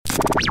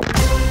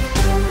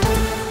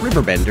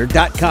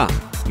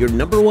Riverbender.com, your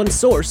number one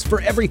source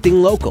for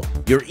everything local.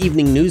 Your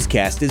evening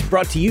newscast is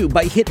brought to you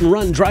by Hit and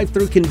Run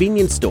drive-thru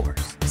convenience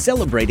stores,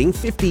 celebrating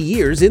 50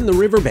 years in the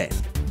Riverbend.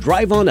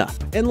 Drive on up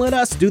and let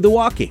us do the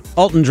walking.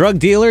 Alton drug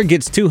dealer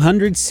gets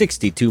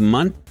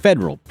 262-month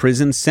federal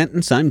prison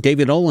sentence. I'm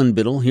David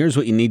Olenbittle. Here's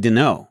what you need to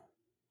know.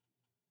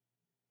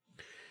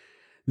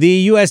 The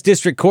U.S.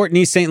 District Court in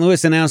East St.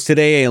 Louis announced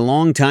today a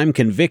longtime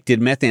convicted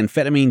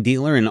methamphetamine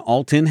dealer in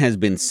Alton has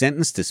been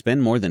sentenced to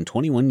spend more than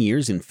 21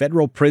 years in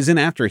federal prison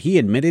after he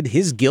admitted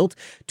his guilt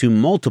to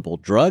multiple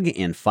drug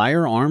and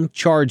firearm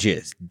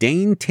charges.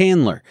 Dane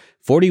Tandler,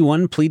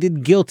 41,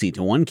 pleaded guilty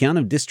to one count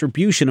of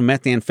distribution of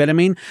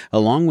methamphetamine,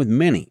 along with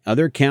many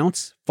other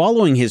counts.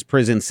 Following his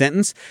prison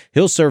sentence,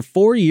 he'll serve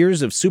 4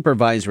 years of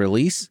supervised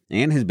release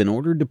and has been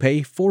ordered to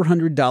pay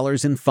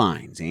 $400 in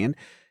fines and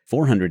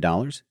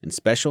 $400 in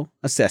special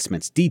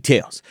assessments.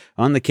 Details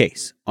on the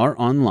case are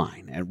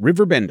online at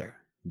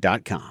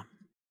Riverbender.com.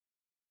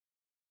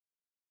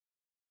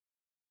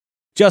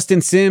 Justin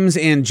Sims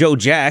and Joe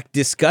Jack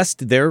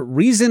discussed their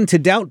Reason to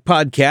Doubt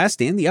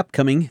podcast and the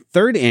upcoming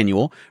third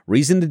annual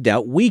Reason to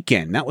Doubt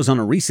weekend. That was on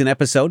a recent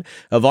episode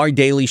of Our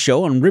Daily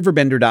Show on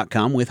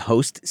Riverbender.com with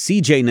host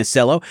CJ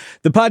Nasello.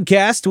 The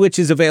podcast, which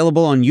is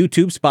available on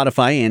YouTube,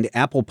 Spotify, and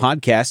Apple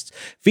Podcasts,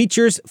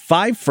 features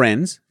 5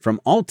 friends from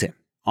Alton,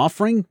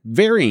 offering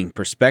varying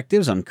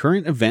perspectives on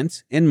current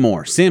events and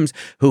more. Sims,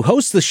 who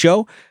hosts the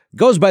show,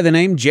 goes by the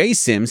name Jay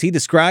Sims. He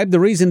described the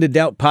Reason to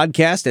Doubt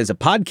podcast as a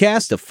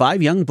podcast of 5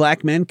 young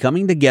black men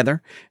coming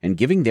together and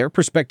giving their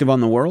perspective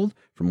on the world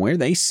from where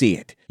they see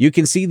it. You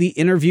can see the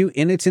interview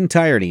in its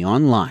entirety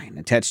online,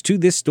 attached to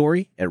this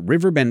story at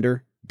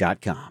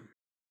Riverbender.com.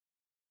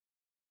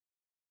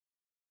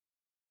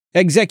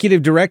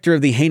 Executive Director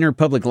of the Hainer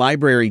Public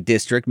Library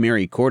District,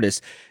 Mary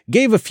Cordes,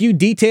 gave a few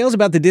details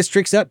about the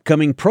district's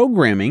upcoming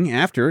programming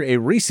after a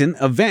recent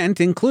event,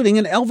 including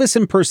an Elvis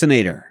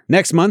impersonator.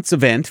 Next month's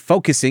event,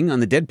 focusing on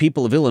the dead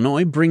people of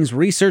Illinois, brings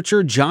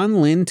researcher John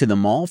Lynn to the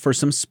mall for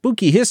some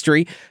spooky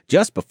history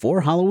just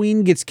before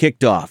Halloween gets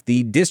kicked off.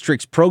 The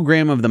district's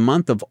program of the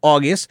month of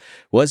August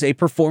was a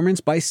performance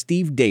by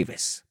Steve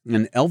Davis,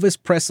 an Elvis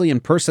Presley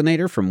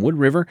impersonator from Wood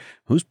River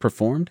who's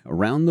performed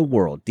around the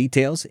world.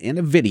 Details and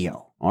a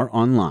video are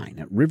online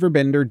at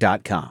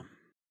Riverbender.com.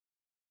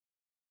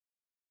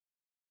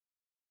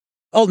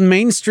 Alton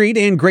Main Street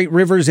and Great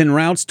Rivers and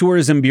Routes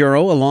Tourism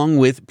Bureau, along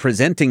with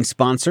presenting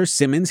sponsor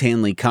Simmons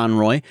Hanley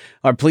Conroy,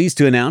 are pleased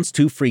to announce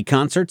 2 free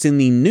concerts in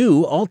the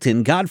new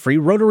Alton Godfrey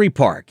Rotary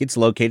Park. It's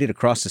located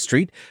across the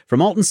street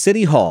from Alton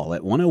City Hall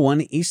at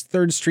 101 East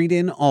 3rd Street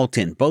in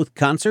Alton. Both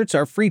concerts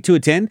are free to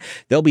attend.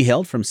 They'll be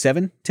held from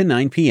 7 to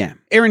 9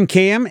 p.m. Aaron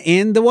Cam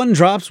and the One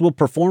Drops will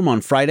perform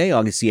on Friday,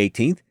 August the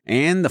 18th,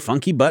 and the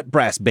Funky Butt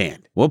Brass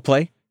Band will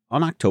play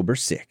on October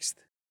 6th.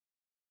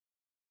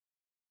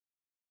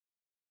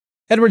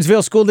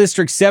 Edwardsville School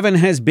District 7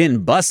 has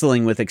been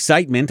bustling with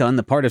excitement on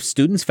the part of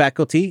students,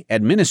 faculty,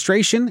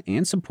 administration,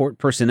 and support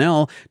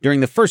personnel during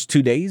the first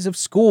 2 days of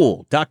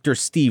school. Dr.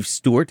 Steve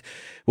Stewart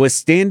was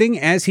standing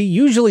as he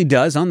usually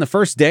does on the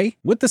first day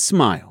with a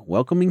smile,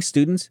 welcoming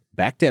students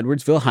back to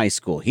Edwardsville High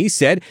School. He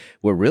said,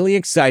 "We're really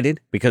excited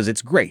because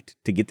it's great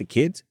to get the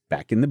kids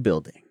back in the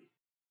building."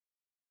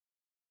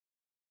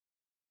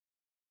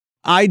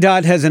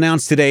 IDOT has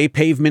announced today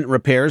pavement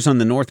repairs on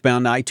the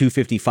northbound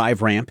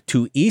I-255 ramp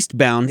to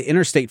eastbound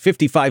Interstate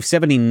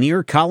 5570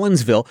 near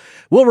Collinsville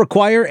will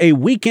require a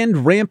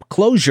weekend ramp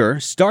closure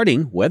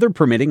starting, weather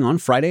permitting, on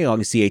Friday,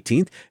 August the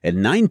 18th at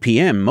 9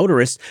 p.m.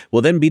 Motorists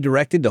will then be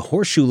directed to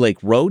Horseshoe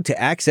Lake Road to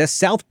access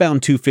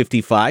southbound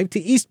 255 to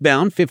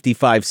eastbound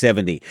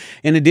 5570.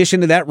 In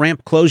addition to that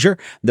ramp closure,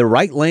 the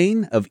right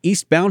lane of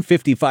eastbound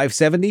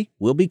 5570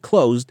 will be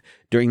closed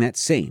during that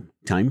same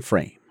time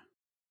frame.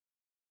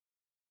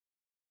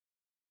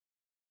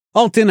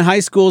 Alton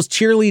High School's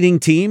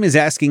cheerleading team is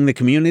asking the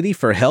community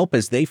for help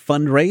as they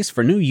fundraise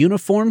for new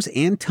uniforms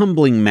and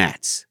tumbling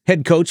mats.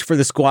 Head coach for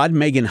the squad,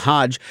 Megan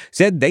Hodge,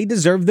 said they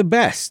deserve the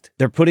best.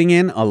 They're putting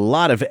in a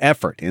lot of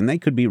effort, and they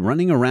could be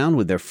running around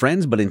with their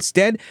friends, but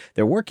instead,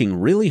 they're working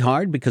really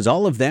hard because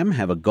all of them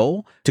have a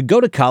goal to go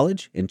to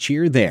college and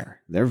cheer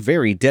there. They're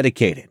very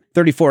dedicated.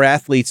 34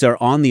 athletes are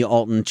on the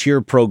Alton Cheer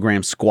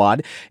Program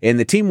squad, and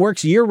the team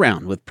works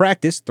year-round with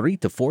practice 3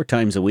 to 4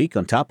 times a week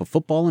on top of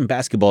football and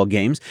basketball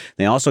games.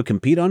 They also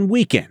compete on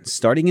weekends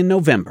starting in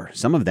November.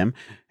 Some of them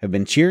have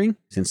been cheering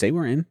since they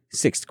were in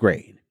 6th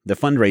grade. The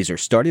fundraiser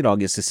started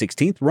August the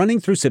 16th, running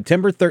through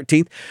September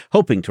 13th,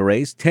 hoping to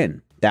raise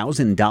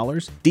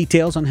 $10,000.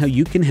 Details on how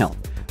you can help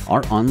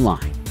are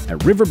online at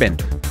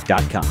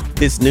Riverbender.com.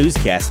 This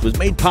newscast was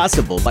made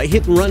possible by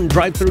Hit and Run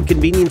drive-thru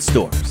convenience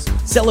stores,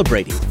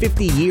 celebrating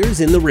 50 years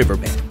in the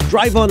Riverbend.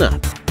 Drive on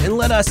up and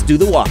let us do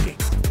the walking.